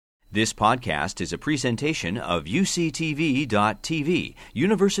This podcast is a presentation of UCTV.tv,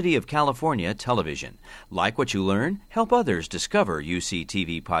 University of California Television. Like what you learn? Help others discover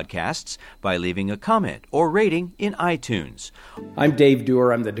UCTV podcasts by leaving a comment or rating in iTunes. I'm Dave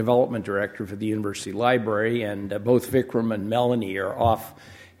Dewar. I'm the Development Director for the University Library, and both Vikram and Melanie are off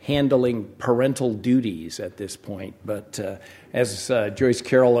handling parental duties at this point. But as Joyce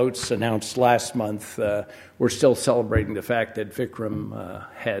Carol Oates announced last month, we're still celebrating the fact that Vikram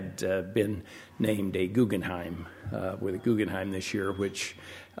had been named a Guggenheim, with a Guggenheim this year, which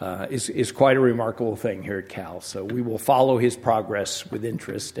is quite a remarkable thing here at Cal. So we will follow his progress with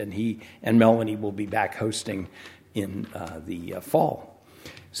interest, and he and Melanie will be back hosting in the fall.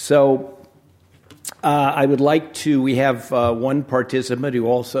 So I would like to, we have one participant who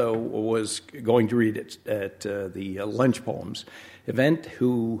also was going to read it at the Lunch Poems event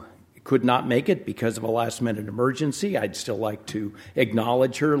who could not make it because of a last-minute emergency. I'd still like to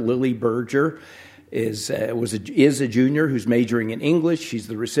acknowledge her. Lily Berger is a junior who's majoring in English. She's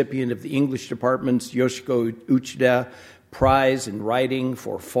the recipient of the English Department's Yoshiko Uchida Prize in Writing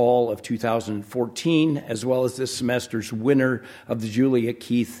for fall of 2014, as well as this semester's winner of the Julia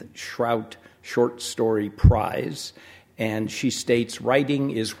Keith Shrout Short Story Prize, and she states, "Writing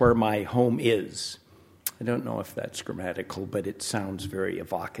is where my home is." I don't know if that's grammatical, but it sounds very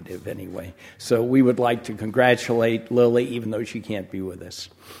evocative anyway. So we would like to congratulate Lily, even though she can't be with us.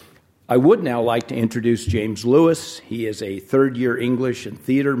 I would now like to introduce James Lewis. He is a third-year English and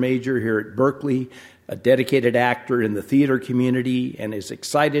theater major here at Berkeley, a dedicated actor in the theater community, and is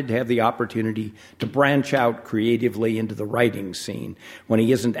excited to have the opportunity to branch out creatively into the writing scene. When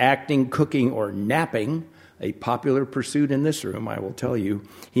he isn't acting, cooking, or napping, a popular pursuit in this room, I will tell you,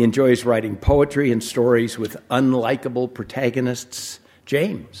 he enjoys writing poetry and stories with unlikable protagonists.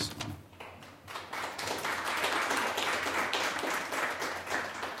 James.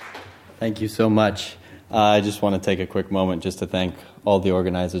 Thank you so much. I just want to take a quick moment just to thank all the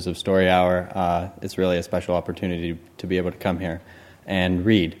organizers of Story Hour. It's really a special opportunity to be able to come here and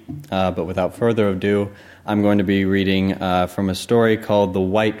read. But without further ado, I'm going to be reading from a story called The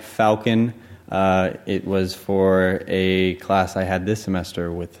White Falcon. It was for a class I had this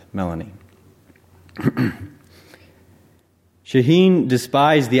semester with Melanie. Shaheen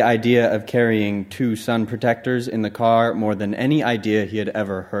despised the idea of carrying 2 sun protectors in the car more than any idea he had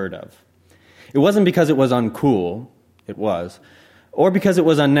ever heard of. It wasn't because it was uncool, it was, or because it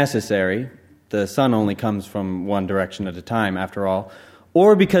was unnecessary, the sun only comes from one direction at a time, after all,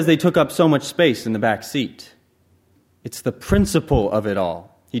 or because they took up so much space in the back seat. It's the principle of it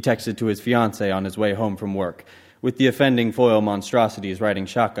all, he texted to his fiancée on his way home from work, with the offending foil monstrosities riding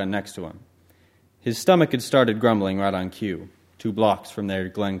shotgun next to him. His stomach had started grumbling right on cue, 2 blocks from their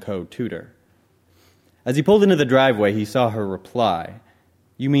Glencoe tutor. As he pulled into the driveway, he saw her reply,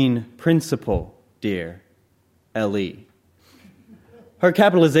 "You mean principal, dear, L.E." Her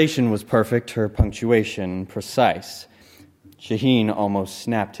capitalization was perfect, her punctuation precise. Shaheen almost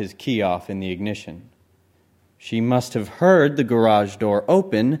snapped his key off in the ignition. She must have heard the garage door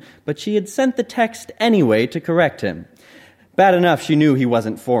open, but she had sent the text anyway to correct him. Bad enough she knew he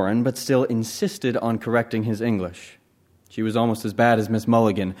wasn't foreign, but still insisted on correcting his English. She was almost as bad as Miss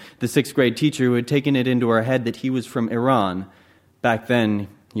Mulligan, the 6th grade teacher who had taken it into her head that he was from Iran. Back then,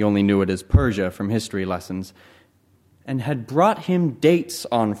 he only knew it as Persia from history lessons, and had brought him dates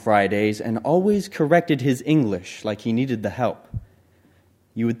on Fridays and always corrected his English like he needed the help.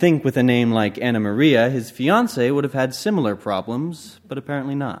 You would think with a name like Anna Maria, his fiancée would have had similar problems, but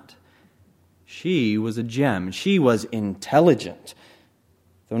apparently not. She was a gem. She was intelligent,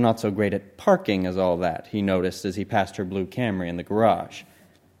 though not so great at parking as all that, he noticed as he passed her blue Camry in the garage.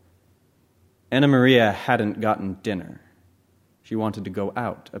 Anna Maria hadn't gotten dinner. She wanted to go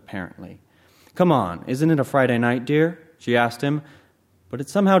out, apparently. "Come on, isn't it a Friday night, dear?" she asked him, but it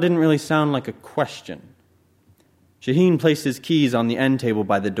somehow didn't really sound like a question. Shaheen placed his keys on the end table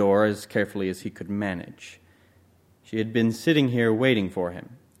by the door as carefully as he could manage. She had been sitting here waiting for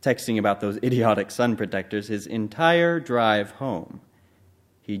him, texting about those idiotic sun protectors his entire drive home.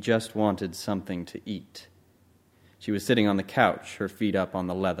 He just wanted something to eat. She was sitting on the couch, her feet up on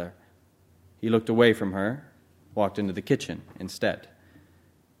the leather. He looked away from her, walked into the kitchen instead.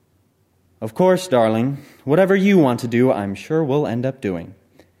 "Of course, darling. Whatever you want to do, I'm sure we'll end up doing."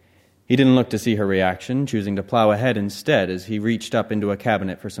 He didn't look to see her reaction, choosing to plow ahead instead as he reached up into a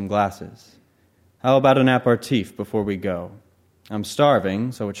cabinet for some glasses. "How about an aperitif before we go? I'm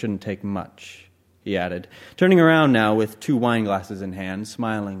starving, so it shouldn't take much," he added, turning around now with 2 wine glasses in hand,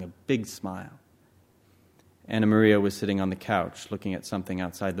 smiling a big smile. Anna Maria was sitting on the couch, looking at something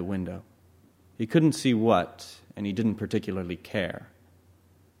outside the window. He couldn't see what, and he didn't particularly care.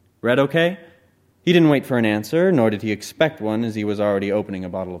 Red okay? He didn't wait for an answer, nor did he expect one, as he was already opening a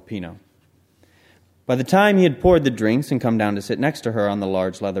bottle of Pinot. By the time he had poured the drinks and come down to sit next to her on the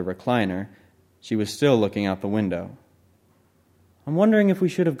large leather recliner, she was still looking out the window. I'm wondering if we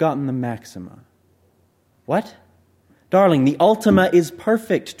should have gotten the Maxima. What? Darling, the Ultima is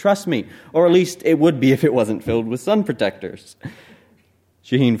perfect, trust me. Or at least it would be if it wasn't filled with sun protectors.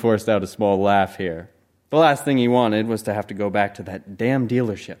 Shaheen forced out a small laugh here. The last thing he wanted was to have to go back to that damn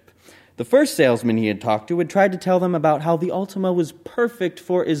dealership. The first salesman he had talked to had tried to tell them about how the Ultima was perfect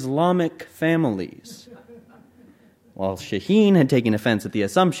for Islamic families. While Shaheen had taken offense at the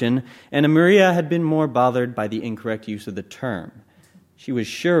assumption, Anna Maria had been more bothered by the incorrect use of the term. She was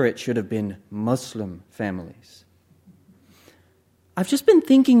sure it should have been Muslim families. I've just been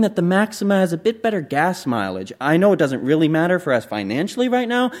thinking that the Maxima has a bit better gas mileage. I know it doesn't really matter for us financially right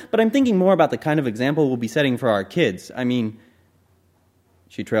now, but I'm thinking more about the kind of example we'll be setting for our kids. I mean,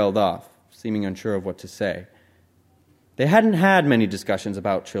 she trailed off, seeming unsure of what to say. They hadn't had many discussions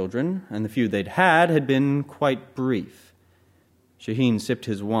about children, and the few they'd had been quite brief. Shaheen sipped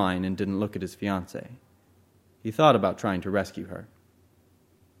his wine and didn't look at his fiancée. He thought about trying to rescue her.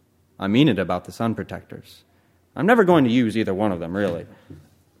 I mean it about the sun protectors. I'm never going to use either one of them, really.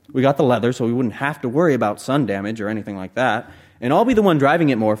 We got the leather so we wouldn't have to worry about sun damage or anything like that, and I'll be the one driving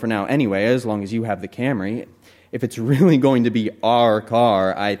it more for now anyway, as long as you have the Camry. If it's really going to be our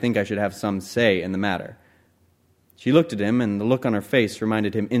car, I think I should have some say in the matter. She looked at him, and the look on her face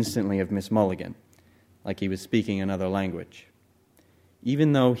reminded him instantly of Miss Mulligan, like he was speaking another language.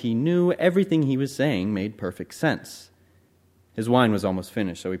 Even though he knew everything he was saying made perfect sense. His wine was almost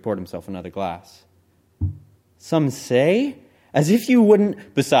finished, so he poured himself another glass. Some say? As if you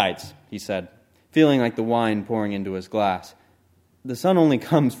wouldn't... Besides, he said, feeling like the wine pouring into his glass, the sun only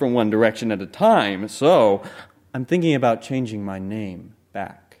comes from one direction at a time, so I'm thinking about changing my name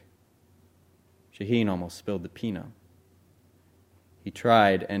back. Shaheen almost spilled the Pinot. He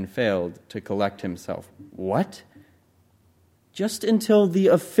tried and failed to collect himself. What? Just until the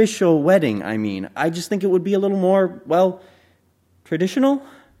official wedding, I mean. I just think it would be a little more, well, traditional?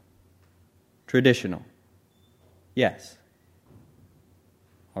 Traditional. Yes.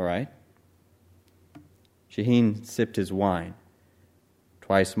 All right. Shaheen sipped his wine.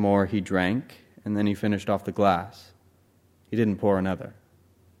 Twice more he drank, and then he finished off the glass. He didn't pour another.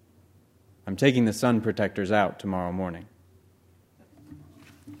 I'm taking the sun protectors out tomorrow morning.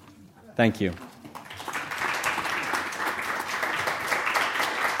 Thank you.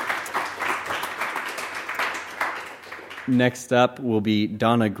 Next up will be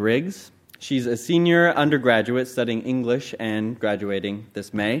Donna Griggs. She's a senior undergraduate studying English and graduating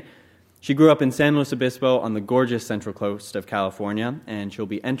this May. She grew up in San Luis Obispo on the gorgeous Central Coast of California, and she'll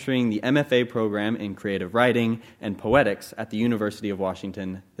be entering the MFA program in creative writing and poetics at the University of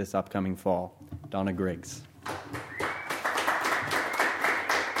Washington this upcoming fall. Donna Griggs.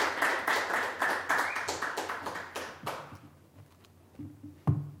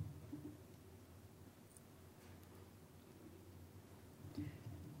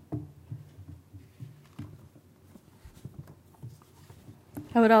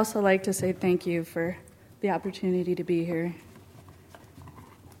 I would also like to say thank you for the opportunity to be here.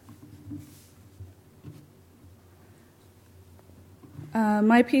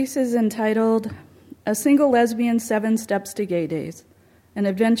 My piece is entitled, A Single Lesbian 7 Steps to Gay Days, an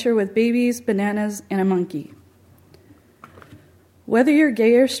adventure with babies, bananas, and a monkey. Whether you're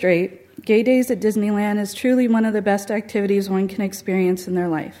gay or straight, Gay Days at Disneyland is truly one of the best activities one can experience in their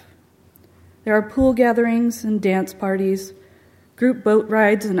life. There are pool gatherings and dance parties, group boat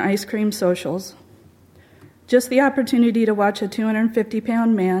rides, and ice cream socials. Just the opportunity to watch a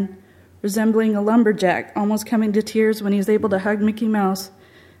 250-pound man resembling a lumberjack almost coming to tears when he's able to hug Mickey Mouse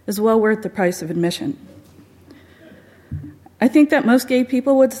is well worth the price of admission. I think that most gay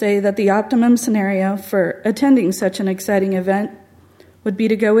people would say that the optimum scenario for attending such an exciting event would be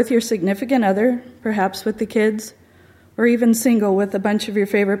to go with your significant other, perhaps with the kids, or even single with a bunch of your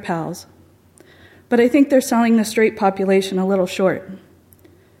favorite pals. But I think they're selling the straight population a little short.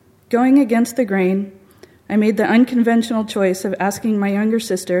 Going against the grain, I made the unconventional choice of asking my younger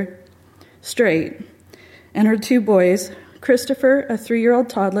sister, straight, and her 2 boys, Christopher, a 3-year-old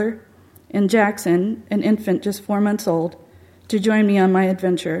toddler, and Jackson, an infant just 4 months old, to join me on my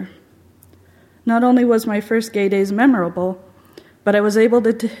adventure. Not only was my first Gay Days memorable, but I was able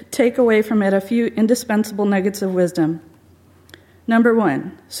to take away from it a few indispensable nuggets of wisdom. Number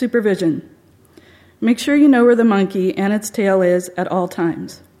 1, supervision. Make sure you know where the monkey and its tail is at all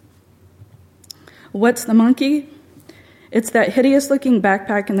times. What's the monkey? It's that hideous-looking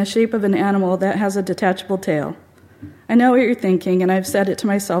backpack in the shape of an animal that has a detachable tail. I know what you're thinking, and I've said it to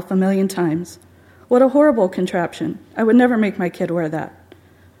myself a million times. What a horrible contraption. I would never make my kid wear that.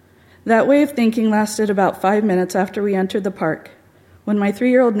 That way of thinking lasted about 5 minutes after we entered the park, when my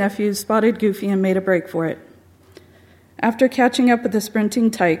 3-year-old nephew spotted Goofy and made a break for it. After catching up with the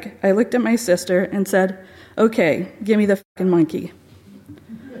sprinting tyke, I looked at my sister and said, "Okay, give me the fucking monkey."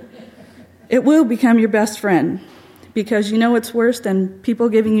 It will become your best friend, because you know what's worse than people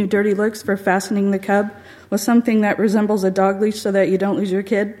giving you dirty looks for fastening the cub with something that resembles a dog leash so that you don't lose your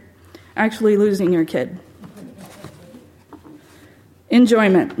kid? Actually losing your kid.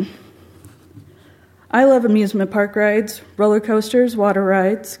 Enjoyment. I love amusement park rides, roller coasters, water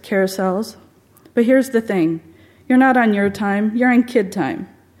rides, carousels. But here's the thing. You're not on your time, you're on kid time.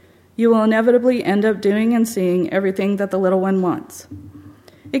 You will inevitably end up doing and seeing everything that the little one wants.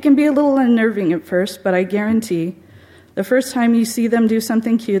 It can be a little unnerving at first, but I guarantee the first time you see them do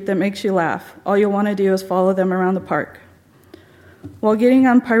something cute that makes you laugh, all you'll want to do is follow them around the park. While getting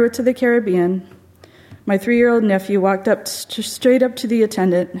on Pirates of the Caribbean, my 3-year-old nephew walked up straight up to the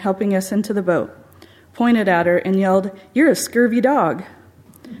attendant helping us into the boat, pointed at her, and yelled, "You're a scurvy dog."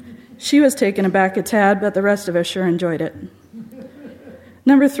 She was taken aback a tad, but the rest of us sure enjoyed it.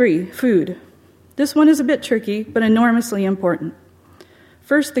 Number 3, food. This one is a bit tricky, but enormously important.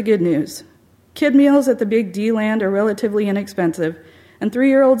 First, the good news. Kid meals at the Big D Land are relatively inexpensive, and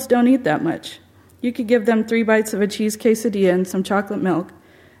 3-year-olds don't eat that much. You could give them 3 bites of a cheese quesadilla and some chocolate milk,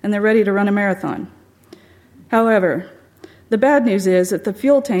 and they're ready to run a marathon. However, the bad news is if the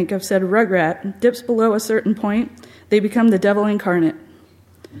fuel tank of said Rugrat dips below a certain point, they become the devil incarnate.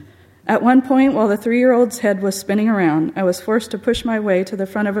 At one point, while the 3-year-old's head was spinning around, I was forced to push my way to the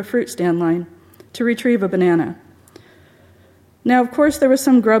front of a fruit stand line to retrieve a banana. Now, of course, there was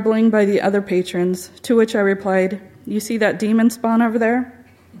some grumbling by the other patrons, to which I replied, "You see that demon spawn over there?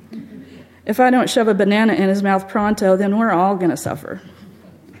 If I don't shove a banana in his mouth pronto, then we're all going to suffer."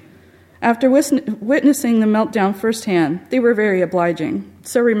 After witnessing the meltdown firsthand, they were very obliging.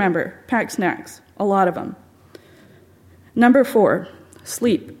 So remember, pack snacks, a lot of them. Number 4,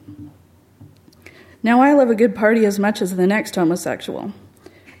 sleep. Now, I love a good party as much as the next homosexual.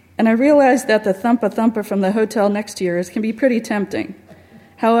 And I realize that the thumpa from the hotel next to yours can be pretty tempting.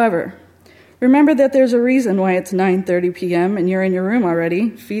 However, remember that there's a reason why it's 9:30 p.m. and you're in your room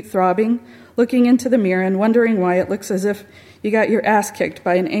already, feet throbbing, looking into the mirror and wondering why it looks as if you got your ass kicked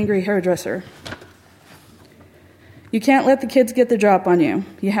by an angry hairdresser. You can't let the kids get the drop on you.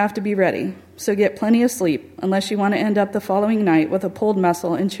 You have to be ready. So get plenty of sleep, unless you want to end up the following night with a pulled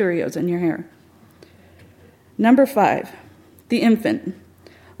muscle and Cheerios in your hair. Number 5, the infant.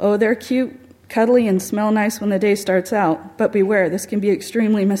 Oh, they're cute, cuddly, and smell nice when the day starts out, but beware, this can be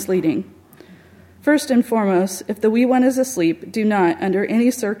extremely misleading. First and foremost, if the wee one is asleep, do not, under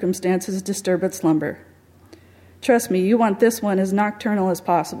any circumstances, disturb its slumber. Trust me, you want this one as nocturnal as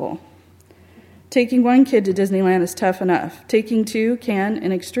possible. Taking one kid to Disneyland is tough enough. Taking 2 can,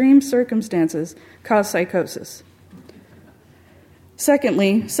 in extreme circumstances, cause psychosis.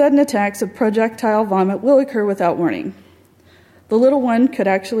 Secondly, sudden attacks of projectile vomit will occur without warning. The little one could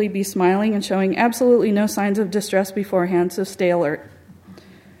actually be smiling and showing absolutely no signs of distress beforehand, so stay alert.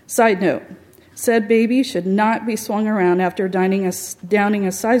 Side note, said baby should not be swung around after downing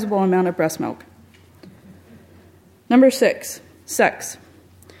a sizable amount of breast milk. Number 6, sex.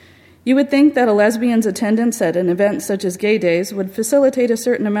 You would think that a lesbian's attendance at an event such as Gay Days would facilitate a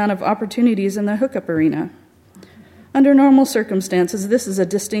certain amount of opportunities in the hookup arena. Under normal circumstances, this is a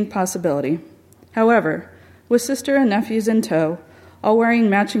distinct possibility. However, with sister and nephews in tow, all wearing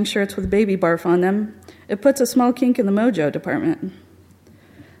matching shirts with baby barf on them, it puts a small kink in the mojo department.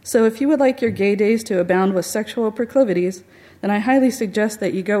 So if you would like your gay days to abound with sexual proclivities, then I highly suggest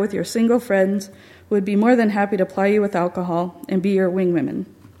that you go with your single friends who would be more than happy to ply you with alcohol and be your wing women.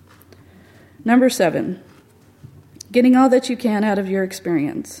 Number 7, getting all that you can out of your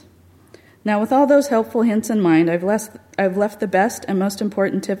experience. Now, with all those helpful hints in mind, I've left the best and most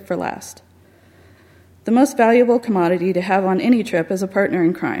important tip for last. The most valuable commodity to have on any trip is a partner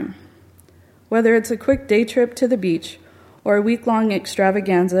in crime. Whether it's a quick day trip to the beach or a week-long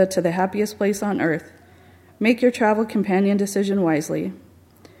extravaganza to the happiest place on earth, make your travel companion decision wisely.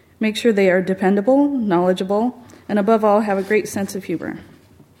 Make sure they are dependable, knowledgeable, and above all, have a great sense of humor.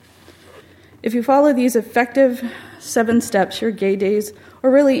 If you follow these effective 7 steps, your gay days, or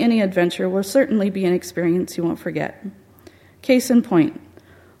really any adventure, will certainly be an experience you won't forget. Case in point,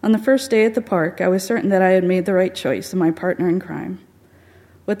 on the first day at the park, I was certain that I had made the right choice in my partner in crime.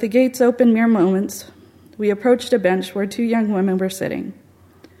 With the gates open mere moments, we approached a bench where 2 young women were sitting.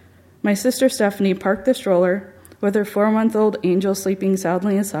 My sister Stephanie parked the stroller with her 4-month-old angel sleeping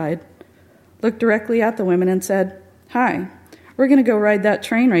soundly aside, looked directly at the women and said, Hi, we're going to go ride that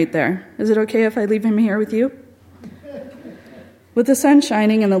train right there. Is it okay if I leave him here with you? With the sun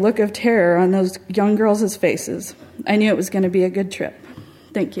shining and the look of terror on those young girls' faces, I knew it was going to be a good trip.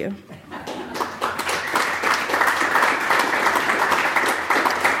 Thank you.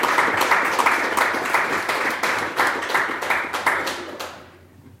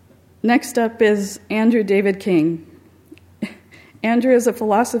 Next up is Andrew David King. Andrew is a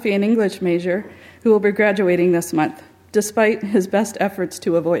philosophy and English major who will be graduating this month, despite his best efforts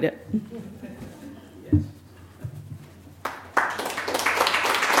to avoid it.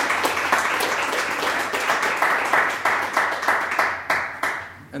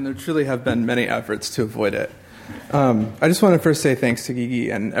 And there truly have been many efforts to avoid it. I just want to first say thanks to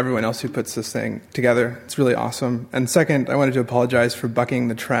Gigi and everyone else who puts this thing together. It's really awesome. And second, I wanted to apologize for bucking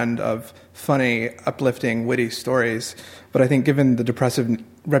the trend of funny, uplifting, witty stories. But I think given the depressive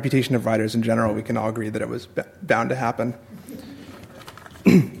reputation of writers in general, we can all agree that it was bound to happen.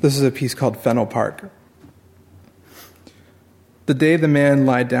 This is a piece called Fennel Park. The day the man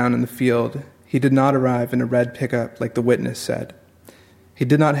lied down in the field, he did not arrive in a red pickup like the witness said. He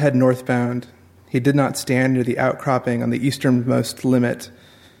did not head northbound. He did not stand near the outcropping on the easternmost limit.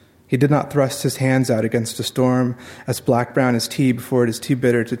 He did not thrust his hands out against a storm as black-brown as tea before it is too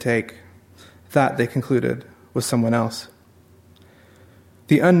bitter to take. That, they concluded, was someone else.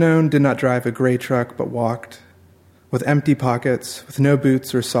 The unknown did not drive a gray truck, but walked. With empty pockets, with no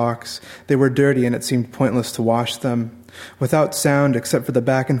boots or socks, they were dirty and it seemed pointless to wash them. Without sound except for the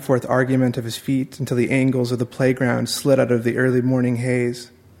back-and-forth argument of his feet until the angles of the playground slid out of the early morning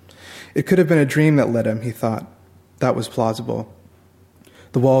haze. It could have been a dream that led him, he thought. That was plausible.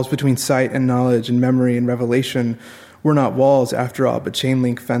 The walls between sight and knowledge and memory and revelation were not walls, after all, but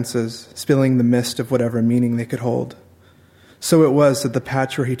chain-link fences, spilling the mist of whatever meaning they could hold. So it was that the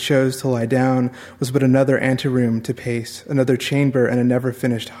patch where he chose to lie down was but another anteroom to pace, another chamber and a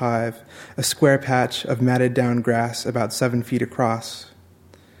never-finished hive, a square patch of matted-down grass about 7 feet across.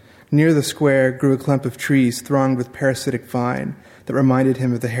 Near the square grew a clump of trees thronged with parasitic vine that reminded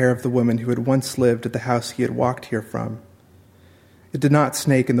him of the hair of the woman who had once lived at the house he had walked here from. It did not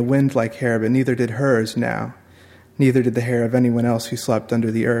snake in the wind like hair, but neither did hers now. Neither did the hair of anyone else who slept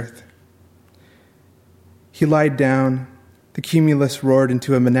under the earth. He lied down. The cumulus roared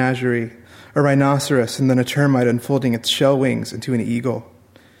into a menagerie, a rhinoceros and then a termite unfolding its shell wings into an eagle.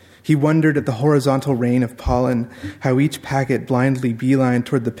 He wondered at the horizontal rain of pollen, how each packet blindly beelined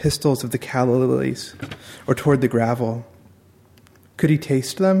toward the pistils of the calla lilies, or toward the gravel. Could he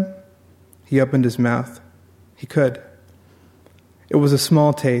taste them? He opened his mouth. He could. It was a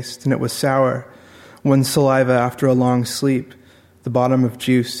small taste, and it was sour, one's saliva after a long sleep, the bottom of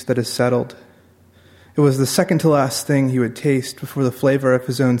juice that has settled. It was the second-to-last thing he would taste before the flavor of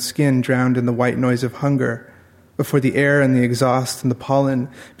his own skin drowned in the white noise of hunger, before the air and the exhaust and the pollen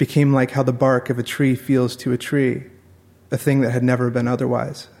became like how the bark of a tree feels to a tree, a thing that had never been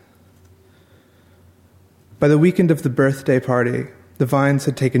otherwise. By the weekend of the birthday party, the vines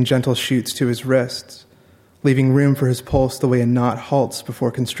had taken gentle shoots to his wrists, leaving room for his pulse the way a knot halts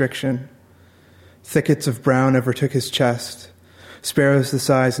before constriction. Thickets of brown overtook his chest. Sparrows the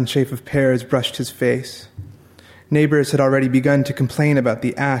size and shape of pears brushed his face. Neighbors had already begun to complain about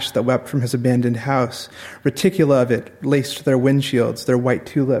the ash that wept from his abandoned house. Reticula of it laced their windshields, their white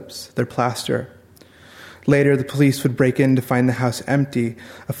tulips, their plaster. Later, the police would break in to find the house empty,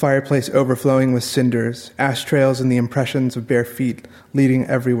 a fireplace overflowing with cinders, ash trails and the impressions of bare feet leading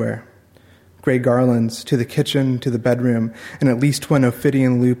everywhere. Gray garlands to the kitchen, to the bedroom, and at least one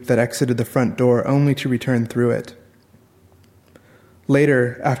ophidian loop that exited the front door only to return through it.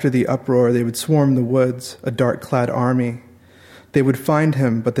 Later, after the uproar, they would swarm the woods, a dark-clad army. They would find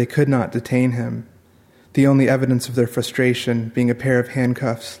him, but they could not detain him, the only evidence of their frustration being a pair of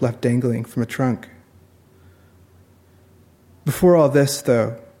handcuffs left dangling from a trunk. Before all this,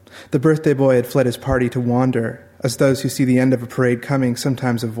 though, the birthday boy had fled his party to wander, as those who see the end of a parade coming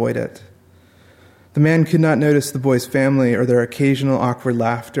sometimes avoid it. The man could not notice the boy's family or their occasional awkward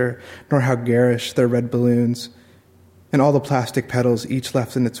laughter, nor how garish their red balloons, and all the plastic petals each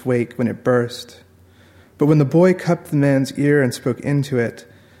left in its wake when it burst. But when the boy cupped the man's ear and spoke into it,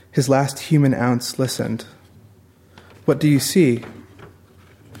 his last human ounce listened. "What do you see?"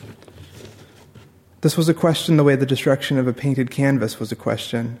 This was a question the way the destruction of a painted canvas was a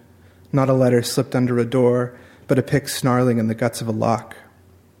question, not a letter slipped under a door, but a pick snarling in the guts of a lock.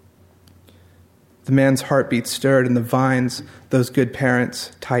 The man's heartbeat stirred, and the vines, those good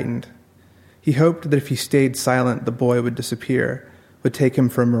parents, tightened. He hoped that if he stayed silent, the boy would disappear, would take him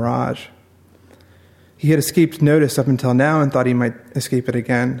for a mirage. He had escaped notice up until now and thought he might escape it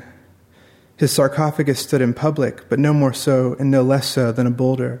again. His sarcophagus stood in public, but no more so and no less so than a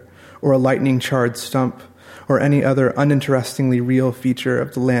boulder, or a lightning-charred stump, or any other uninterestingly real feature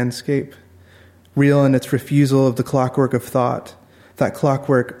of the landscape. Real in its refusal of the clockwork of thought, that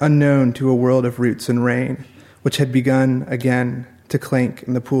clockwork unknown to a world of roots and rain, which had begun again to clank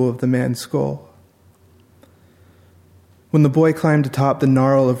in the pool of the man's skull. When the boy climbed atop the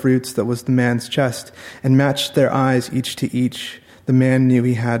gnarl of roots that was the man's chest and matched their eyes each to each, the man knew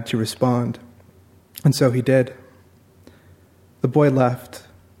he had to respond. And so he did. The boy left.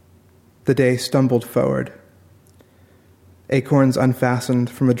 The day stumbled forward. Acorns unfastened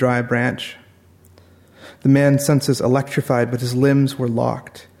from a dry branch. The man's senses electrified, but his limbs were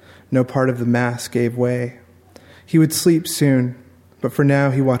locked. No part of the mass gave way. He would sleep soon, but for now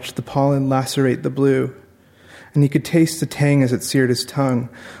he watched the pollen lacerate the blue, and he could taste the tang as it seared his tongue,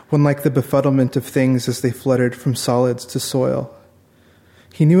 one like the befuddlement of things as they fluttered from solids to soil.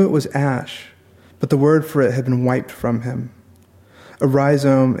 He knew it was ash, but the word for it had been wiped from him. A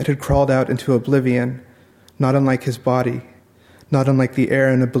rhizome, it had crawled out into oblivion, not unlike his body, not unlike the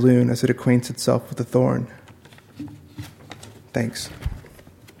air in a balloon as it acquaints itself with a thorn. Thanks.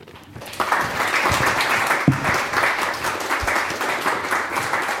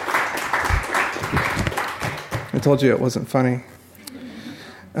 I told you it wasn't funny.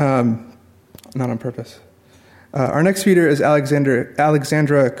 Not on purpose. Our next reader is Alexandra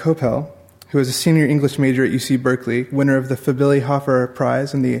Coppel, who is a senior English major at UC Berkeley, winner of the Fabili Hoffer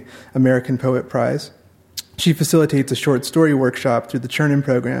Prize and the American Poet Prize. She facilitates a short story workshop through the Chernin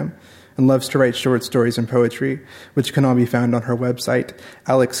program and loves to write short stories and poetry, which can all be found on her website,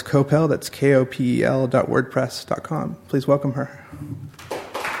 Alex Coppel, that's kopel.wordpress.com. Please welcome her.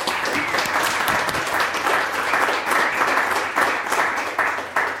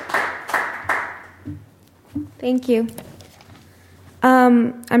 Thank you.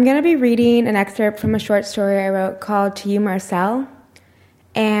 I'm going to be reading an excerpt from a short story I wrote called To You, Marcel.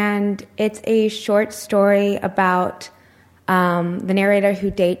 And it's a short story about the narrator who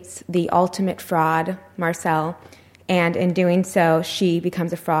dates the ultimate fraud, Marcel. And in doing so, she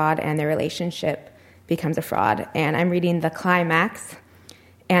becomes a fraud and their relationship becomes a fraud. And I'm reading the climax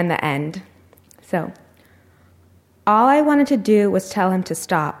and the end. So, all I wanted to do was tell him to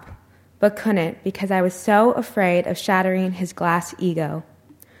stop, but couldn't because I was so afraid of shattering his glass ego.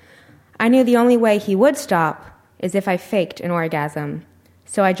 I knew the only way he would stop is if I faked an orgasm,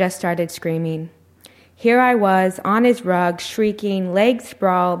 so I just started screaming. Here I was, on his rug, shrieking, legs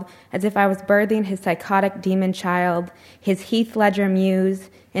sprawled, as if I was birthing his psychotic demon child, his Heath Ledger muse,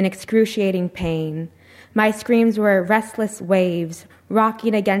 in excruciating pain. My screams were restless waves,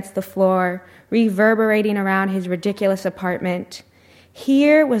 rocking against the floor, reverberating around his ridiculous apartment.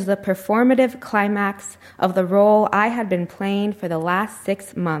 Here was the performative climax of the role I had been playing for the last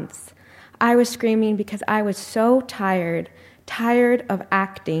 6 months. I was screaming because I was so tired of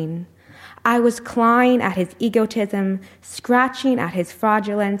acting. I was clawing at his egotism, scratching at his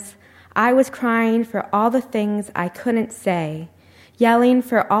fraudulence. I was crying for all the things I couldn't say, yelling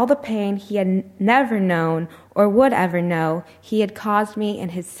for all the pain he had never known or would ever know he had caused me in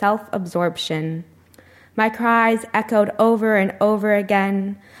his self-absorption. My cries echoed over and over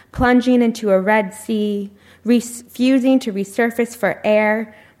again, plunging into a red sea, refusing to resurface for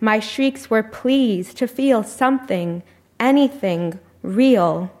air. My shrieks were pleas to feel something, anything,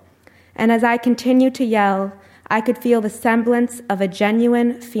 real. And as I continued to yell, I could feel the semblance of a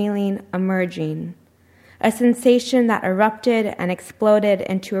genuine feeling emerging, a sensation that erupted and exploded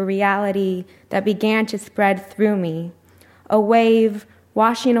into a reality that began to spread through me, a wave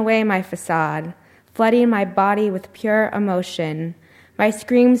washing away my facade, flooding my body with pure emotion. My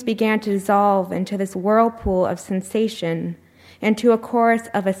screams began to dissolve into this whirlpool of sensation, into a chorus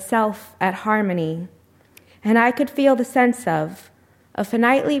of a self at harmony. And I could feel the sense of a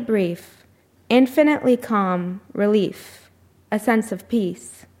finitely brief, infinitely calm relief, a sense of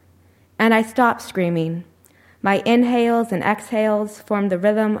peace. And I stopped screaming. My inhales and exhales formed the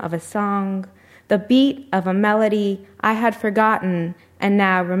rhythm of a song, the beat of a melody I had forgotten and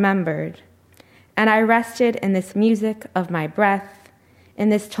now remembered. And I rested in this music of my breath, in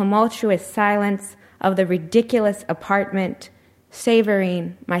this tumultuous silence of the ridiculous apartment,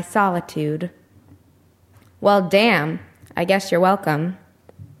 savoring my solitude. Well, damn, I guess you're welcome.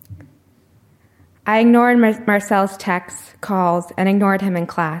 I ignored Marcel's texts, calls, and ignored him in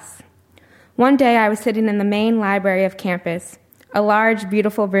class. One day I was sitting in the main library of campus, a large,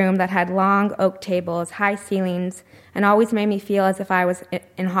 beautiful room that had long oak tables, high ceilings, and always made me feel as if I was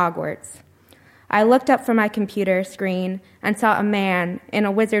in Hogwarts. I looked up from my computer screen and saw a man in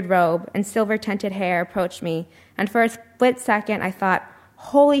a wizard robe and silver-tinted hair approach me, and for a split second I thought,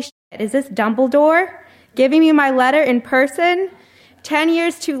 holy Is this Dumbledore giving me my letter in person? 10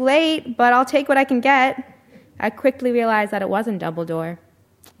 years too late, but I'll take what I can get. I quickly realized that it wasn't Dumbledore.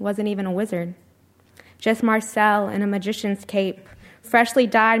 It wasn't even a wizard. Just Marcel in a magician's cape, freshly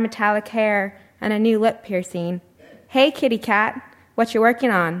dyed metallic hair, and a new lip piercing. Hey, kitty cat, what you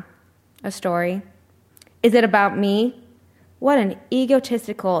working on? A story. Is it about me? What an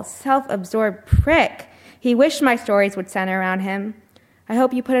egotistical, self-absorbed prick. He wished my stories would center around him. I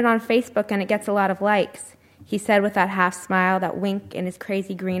hope you put it on Facebook and it gets a lot of likes, he said with that half smile, that wink in his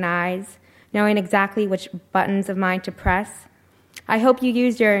crazy green eyes, knowing exactly which buttons of mine to press. I hope you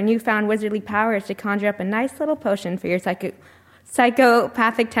use your newfound wizardly powers to conjure up a nice little potion for your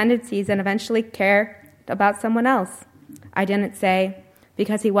psychopathic tendencies and eventually care about someone else. I didn't say,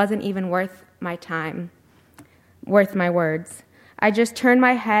 because he wasn't even worth my time, worth my words. I just turned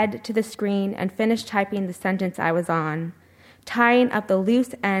my head to the screen and finished typing the sentence I was on, tying up the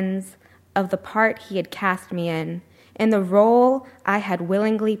loose ends of the part he had cast me in the role I had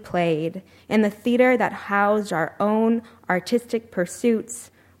willingly played, in the theater that housed our own artistic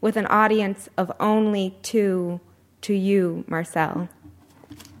pursuits with an audience of only two, to you, Marcel.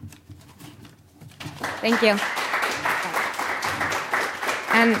 Thank you.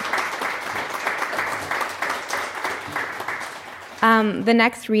 And the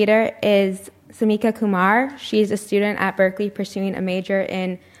next reader is Samika Kumar. She's a student at Berkeley pursuing a major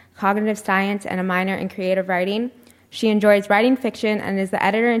in cognitive science and a minor in creative writing. She enjoys writing fiction and is the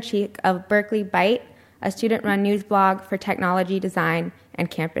editor-in-chief of Berkeley Byte, a student-run news blog for technology, design,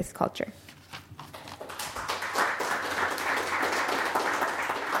 and campus culture.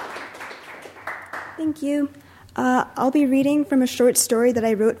 Thank you. I'll be reading from a short story that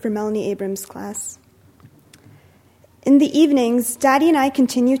I wrote for Melanie Abrams' class. In the evenings, Daddy and I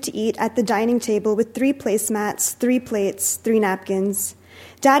continue to eat at the dining table with 3 placemats, 3 plates, 3 napkins.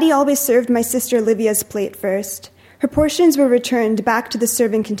 Daddy always served my sister Olivia's plate first. Her portions were returned back to the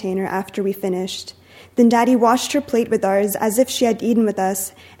serving container after we finished. Then Daddy washed her plate with ours as if she had eaten with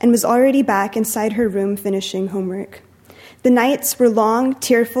us and was already back inside her room finishing homework. The nights were long,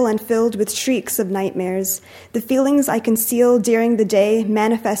 tearful, and filled with shrieks of nightmares. The feelings I concealed during the day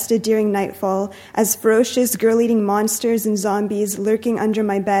manifested during nightfall as ferocious girl-eating monsters and zombies lurking under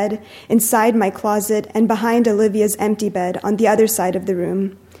my bed, inside my closet, and behind Olivia's empty bed on the other side of the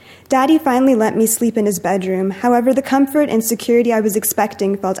room. Daddy finally let me sleep in his bedroom. However, the comfort and security I was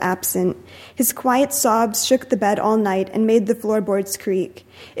expecting felt absent. His quiet sobs shook the bed all night and made the floorboards creak.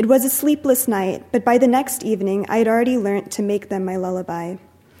 It was a sleepless night, but by the next evening, I had already learnt to make them my lullaby.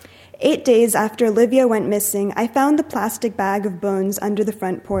 8 days after Olivia went missing, I found the plastic bag of bones under the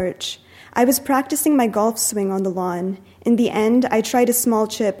front porch. I was practicing my golf swing on the lawn. In the end, I tried a small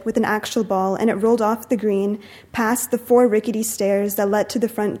chip with an actual ball, and it rolled off the green, past the 4 rickety stairs that led to the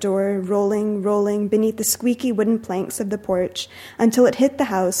front door, rolling beneath the squeaky wooden planks of the porch until it hit the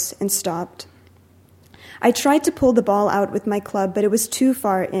house and stopped. I tried to pull the ball out with my club, but it was too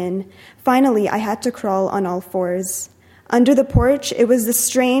far in. Finally, I had to crawl on all 4s. Under the porch, it was the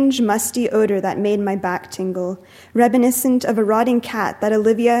strange, musty odor that made my back tingle, reminiscent of a rotting cat that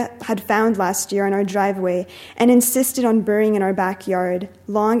Olivia had found last year on our driveway and insisted on burying in our backyard,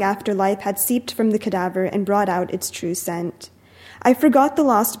 long after life had seeped from the cadaver and brought out its true scent. I forgot the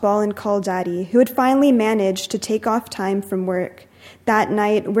lost ball and called Daddy, who had finally managed to take off time from work. That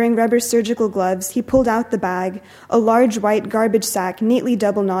night, wearing rubber surgical gloves, he pulled out the bag, a large white garbage sack neatly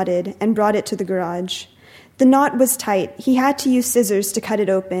double-knotted, and brought it to the garage. The knot was tight. He had to use scissors to cut it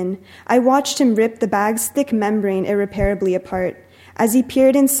open. I watched him rip the bag's thick membrane irreparably apart. As he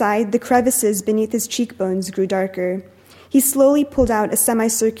peered inside, the crevices beneath his cheekbones grew darker. He slowly pulled out a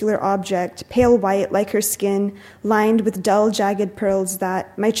semicircular object, pale white like her skin, lined with dull, jagged pearls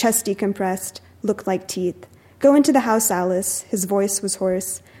that, my chest decompressed, looked like teeth. "Go into the house, Alice." His voice was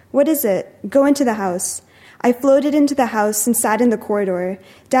hoarse. "What is it? Go into the house." I floated into the house and sat in the corridor.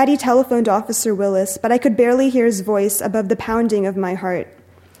 Daddy telephoned Officer Willis, but I could barely hear his voice above the pounding of my heart.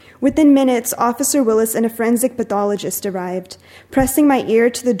 Within minutes, Officer Willis and a forensic pathologist arrived. Pressing my ear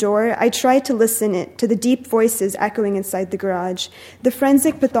to the door, I tried to listen to the deep voices echoing inside the garage. The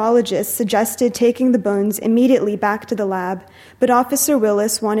forensic pathologist suggested taking the bones immediately back to the lab, but Officer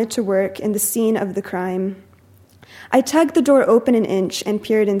Willis wanted to work in the scene of the crime. I tugged the door open an inch and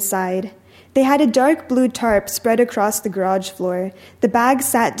peered inside. They had a dark blue tarp spread across the garage floor. The bag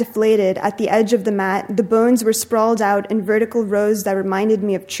sat deflated at the edge of the mat. The bones were sprawled out in vertical rows that reminded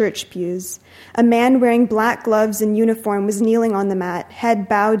me of church pews. A man wearing black gloves and uniform was kneeling on the mat, head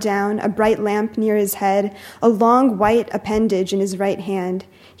bowed down, a bright lamp near his head, a long white appendage in his right hand.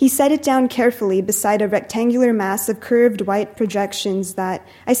 He set it down carefully beside a rectangular mass of curved white projections that,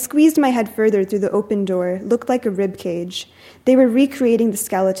 I squeezed my head further through the open door, looked like a rib cage. They were recreating the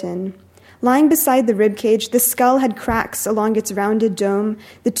skeleton. Lying beside the ribcage, the skull had cracks along its rounded dome.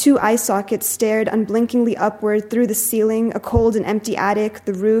 The two eye sockets stared unblinkingly upward through the ceiling, a cold and empty attic,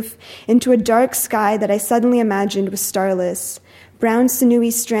 the roof, into a dark sky that I suddenly imagined was starless. Brown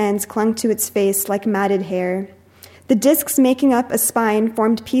sinewy strands clung to its face like matted hair. The discs making up a spine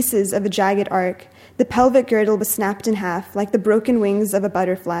formed pieces of a jagged arc. The pelvic girdle was snapped in half, like the broken wings of a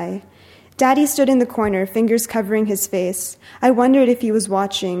butterfly. Daddy stood in the corner, fingers covering his face. I wondered if he was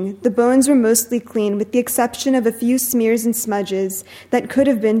watching. The bones were mostly clean, with the exception of a few smears and smudges that could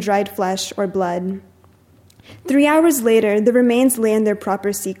have been dried flesh or blood. 3 hours later, the remains lay in their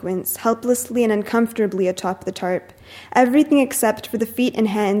proper sequence, helplessly and uncomfortably atop the tarp. Everything except for the feet and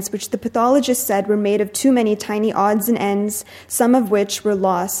hands, which the pathologist said were made of too many tiny odds and ends, some of which were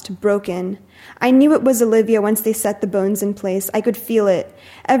lost, broken. I knew it was Olivia once they set the bones in place. I could feel it.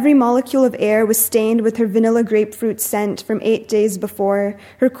 Every molecule of air was stained with her vanilla grapefruit scent from 8 days before.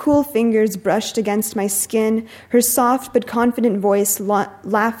 Her cool fingers brushed against my skin. Her soft but confident voice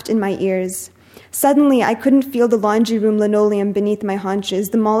laughed in my ears. Suddenly, I couldn't feel the laundry room linoleum beneath my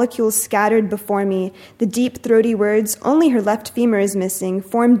haunches, the molecules scattered before me. The deep, throaty words, "Only her left femur is missing,"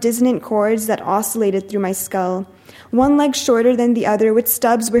 formed dissonant chords that oscillated through my skull. One leg shorter than the other, with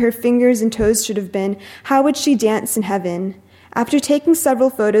stubs where her fingers and toes should have been. How would she dance in heaven? After taking several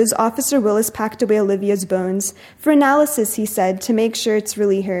photos, Officer Willis packed away Olivia's bones. For analysis, he said, to make sure it's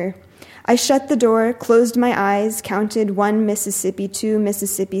really her. I shut the door, closed my eyes, counted 1 Mississippi, 2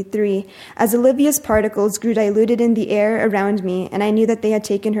 Mississippi, 3, as Olivia's particles grew diluted in the air around me, and I knew that they had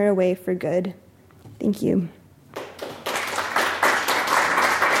taken her away for good. Thank you.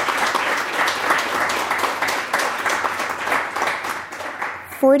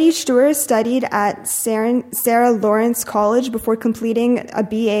 Forty Sture studied at Sarah Lawrence College before completing a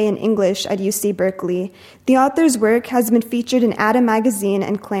BA in English at UC Berkeley. The author's work has been featured in Atom Magazine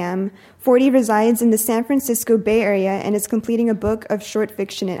and Clam. Forty resides in the San Francisco Bay Area and is completing a book of short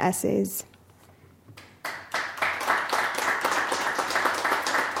fiction and essays.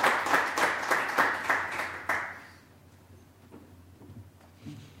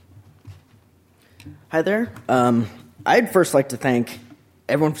 Hi there. I'd first like to thank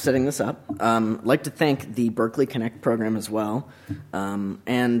everyone for setting this up. I'd like to thank the Berkeley Connect program as well.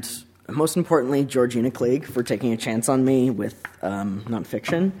 And most importantly, Georgina Klieg for taking a chance on me with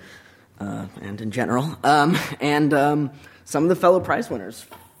nonfiction and in general. And some of the fellow prize winners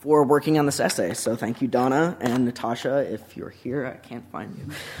for working on this essay. So thank you, Donna and Natasha. If you're here, I can't find you.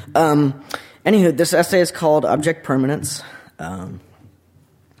 Anywho, this essay is called Object Permanence. I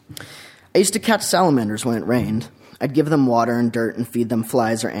used to catch salamanders when it rained. I'd give them water and dirt and feed them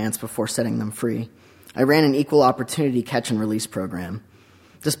flies or ants before setting them free. I ran an equal opportunity catch and release program.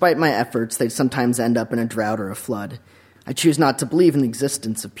 Despite my efforts, they'd sometimes end up in a drought or a flood. I choose not to believe in the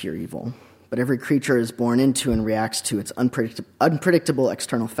existence of pure evil, but every creature is born into and reacts to its unpredictable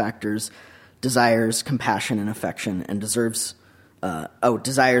external factors, desires, compassion, and affection, and deserves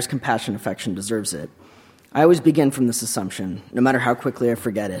it. I always begin from this assumption, no matter how quickly I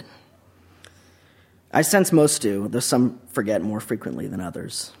forget it. I sense most do, though some forget more frequently than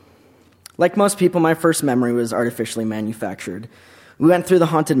others. Like most people, my first memory was artificially manufactured. We went through the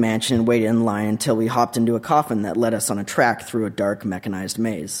haunted mansion and waited in line until we hopped into a coffin that led us on a track through a dark, mechanized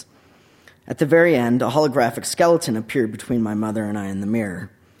maze. At the very end, a holographic skeleton appeared between my mother and I in the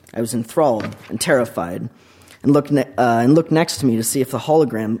mirror. I was enthralled and terrified, and looked next to me to see if the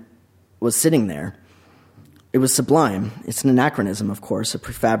hologram was sitting there. It was sublime. It's an anachronism, of course, a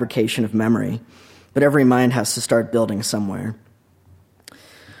prefabrication of memory. But every mind has to start building somewhere.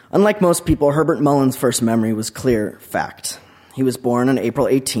 Unlike most people, Herbert Mullen's first memory was clear fact. He was born on April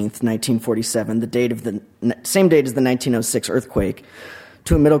 18th, 1947, the same date as the 1906 earthquake,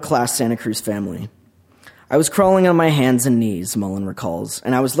 to a middle-class Santa Cruz family. I was crawling on my hands and knees, Mullen recalls,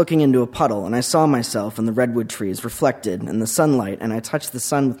 and I was looking into a puddle, and I saw myself and the redwood trees reflected in the sunlight, and I touched the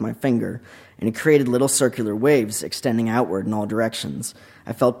sun with my finger, and it created little circular waves extending outward in all directions.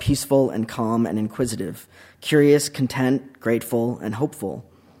 I felt peaceful and calm and inquisitive, curious, content, grateful, and hopeful.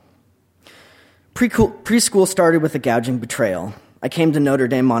 Preschool started with a gouging betrayal. I came to Notre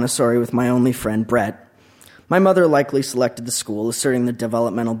Dame Montessori with my only friend, Brett. My mother likely selected the school, asserting the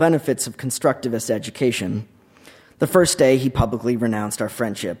developmental benefits of constructivist education. The first day, he publicly renounced our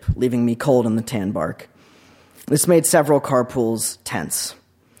friendship, leaving me cold in the tan bark. This made several carpools tense.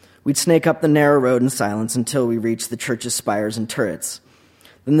 We'd snake up the narrow road in silence until we reached the church's spires and turrets.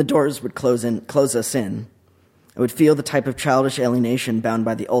 Then the doors would close us in. I would feel the type of childish alienation bound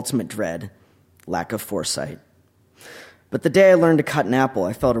by the ultimate dread, lack of foresight. But the day I learned to cut an apple,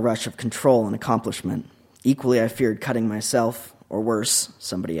 I felt a rush of control and accomplishment. Equally, I feared cutting myself, or worse,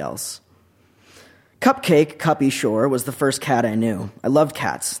 somebody else. Cupcake, Cuppy Shore, was the first cat I knew. I loved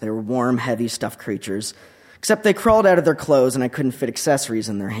cats. They were warm, heavy, stuffed creatures. Except they crawled out of their clothes and I couldn't fit accessories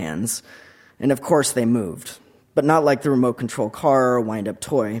in their hands. And of course they moved. But not like the remote control car or wind-up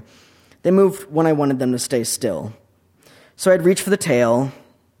toy. They moved when I wanted them to stay still. So I'd reach for the tail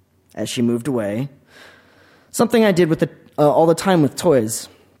as she moved away. Something I did with all the time with toys.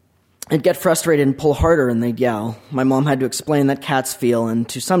 I'd get frustrated and pull harder and they'd yowl. My mom had to explain that cats feel and,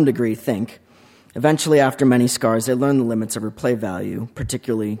 to some degree, think. Eventually, after many scars, I learned the limits of her play value,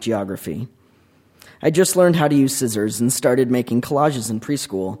 particularly geography. I just learned how to use scissors and started making collages in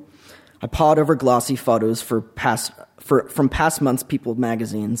preschool. I pawed over glossy photos from past months' People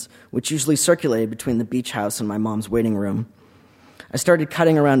magazines, which usually circulated between the beach house and my mom's waiting room. I started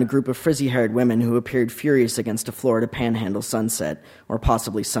cutting around a group of frizzy-haired women who appeared furious against a Florida panhandle sunset, or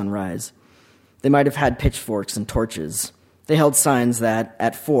possibly sunrise. They might have had pitchforks and torches. They held signs that,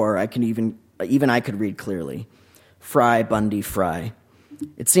 at 4, I could read clearly. Fry, Bundy, Fry.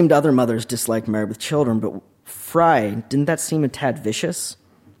 It seemed other mothers disliked Married with Children, but Fry, didn't that seem a tad vicious?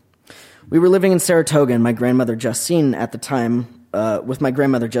 We were living in Saratoga, and my grandmother Justine at the time,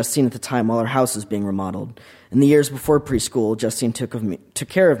 while our house was being remodeled. In the years before preschool, Justine took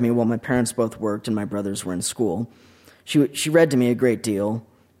care of me while my parents both worked and my brothers were in school. She read to me a great deal.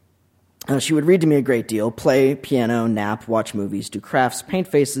 She would read to me a great deal, play piano, nap, watch movies, do crafts, paint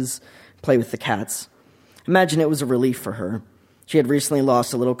faces, play with the cats. Imagine it was a relief for her. She had recently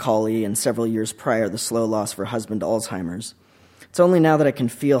lost a little collie, and several years prior, the slow loss of her husband to Alzheimer's. It's only now that I can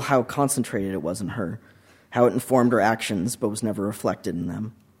feel how concentrated it was in her, how it informed her actions, but was never reflected in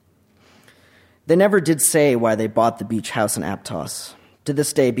them. They never did say why they bought the beach house in Aptos. To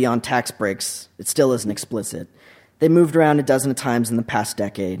this day, beyond tax breaks, it still isn't explicit. They moved around a dozen times in the past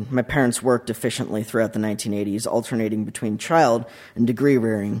decade. My parents worked efficiently throughout the 1980s, alternating between child and degree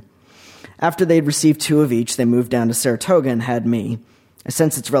rearing. After they'd received 2 of each, they moved down to Saratoga and had me. I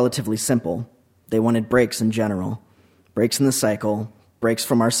sense it's relatively simple. They wanted breaks in general. Breaks in the cycle, breaks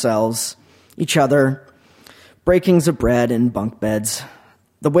from ourselves, each other, breakings of bread and bunk beds.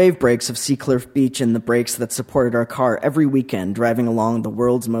 The wave breaks of Seacliff Beach and the brakes that supported our car every weekend driving along the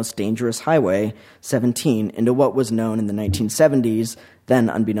world's most dangerous highway, 17, into what was known in the 1970s, then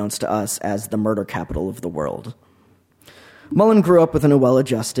unbeknownst to us, as the murder capital of the world. Mullen grew up with an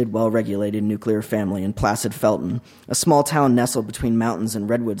well-adjusted, well-regulated nuclear family in Placid Felton, a small town nestled between mountains and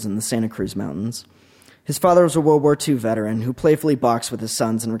redwoods in the Santa Cruz Mountains. His father was a World War II veteran who playfully boxed with his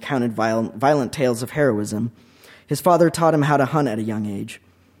sons and recounted violent tales of heroism. His father taught him how to hunt at a young age.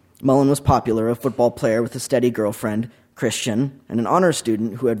 Mullen was popular, a football player with a steady girlfriend, Christian, and an honor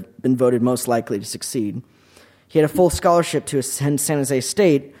student who had been voted most likely to succeed. He had a full scholarship to attend San Jose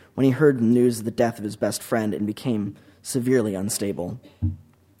State when he heard the news of the death of his best friend and became severely unstable.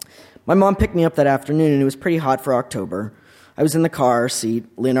 My mom picked me up that afternoon, and it was pretty hot for October. I was in the car seat,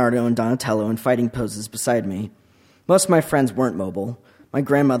 Leonardo and Donatello in fighting poses beside me. Most of my friends weren't mobile. My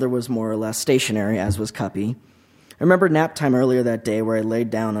grandmother was more or less stationary, as was Cuppy. I remember nap time earlier that day where I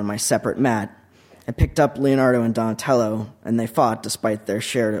laid down on my separate mat. I picked up Leonardo and Donatello, and they fought despite their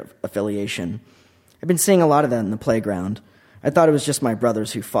shared affiliation. I've been seeing a lot of that in the playground. I thought it was just my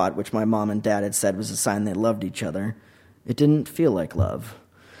brothers who fought, which my mom and dad had said was a sign they loved each other. It didn't feel like love.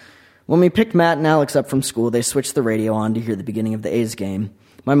 When we picked Matt and Alex up from school, they switched the radio on to hear the beginning of the A's game.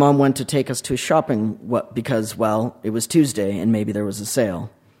 My mom went to take us to shopping because, well, it was Tuesday and maybe there was a sale.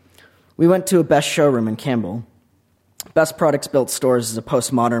 We went to a Best showroom in Campbell. Best Products Built Stores is a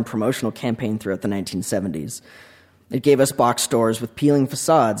postmodern promotional campaign throughout the 1970s. It gave us box stores with peeling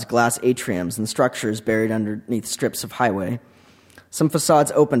facades, glass atriums, and structures buried underneath strips of highway. Some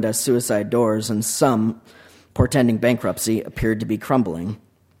facades opened as suicide doors, and some, portending bankruptcy, appeared to be crumbling.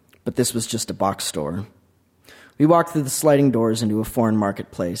 But this was just a box store. We walked through the sliding doors into a foreign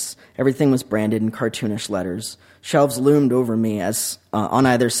marketplace. Everything was branded in cartoonish letters. Shelves loomed over me as on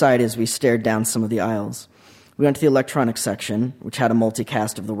either side as we stared down some of the aisles. We went to the electronics section, which had a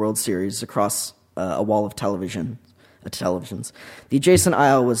multicast of the World Series across a wall of televisions. The adjacent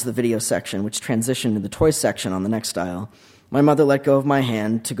aisle was the video section, which transitioned to the toy section on the next aisle. My mother let go of my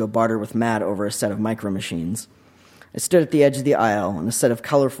hand to go barter with Matt over a set of micro machines. I stood at the edge of the aisle, and a set of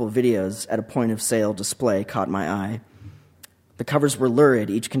colorful videos at a point-of-sale display caught my eye. The covers were lurid,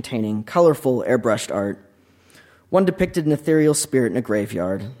 each containing colorful, airbrushed art. One depicted an ethereal spirit in a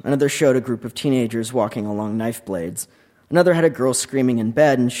graveyard. Another showed a group of teenagers walking along knife blades. Another had a girl screaming in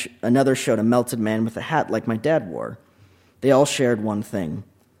bed, and another showed a melted man with a hat like my dad wore. They all shared one thing: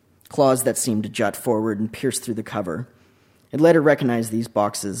 claws that seemed to jut forward and pierce through the cover. I'd later recognized these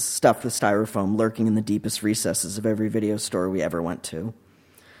boxes, stuffed with styrofoam, lurking in the deepest recesses of every video store we ever went to.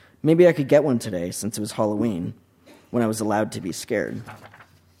 Maybe I could get one today, since it was Halloween, when I was allowed to be scared.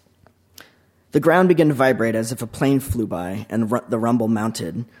 The ground began to vibrate as if a plane flew by, and the rumble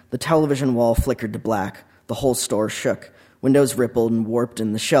mounted. The television wall flickered to black. The whole store shook. Windows rippled and warped,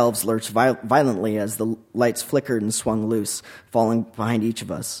 and the shelves lurched violently as the lights flickered and swung loose, falling behind each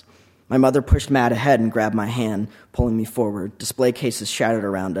of us. My mother pushed Matt ahead and grabbed my hand, pulling me forward. Display cases shattered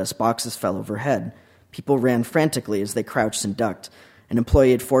around us. Boxes fell overhead. People ran frantically as they crouched and ducked. An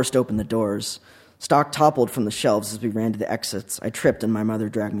employee had forced open the doors. Stock toppled from the shelves as we ran to the exits. I tripped and my mother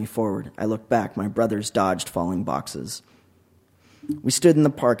dragged me forward. I looked back. My brothers dodged falling boxes. We stood in the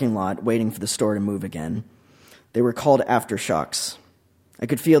parking lot, waiting for the store to move again. They were called aftershocks. I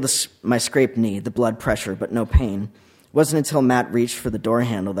could feel my scraped knee, the blood pressure, but no pain. It wasn't until Matt reached for the door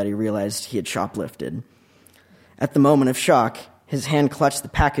handle that he realized he had shoplifted. At the moment of shock, his hand clutched the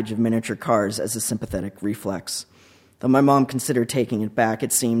package of miniature cars as a sympathetic reflex. Though my mom considered taking it back,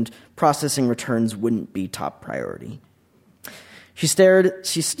 it seemed processing returns wouldn't be top priority. She started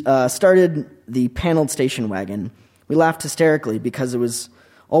the paneled station wagon. We laughed hysterically because it was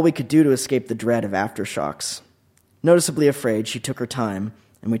all we could do to escape the dread of aftershocks. Noticeably afraid, she took her time,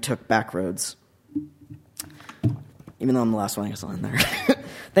 and we took back roads. Even though I'm the last one, I guess I'll end there.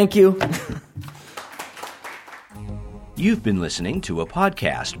 Thank you. You've been listening to a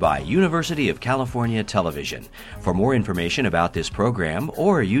podcast by University of California Television. For more information about this program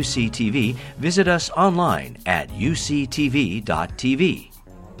or UCTV, visit us online at uctv.tv.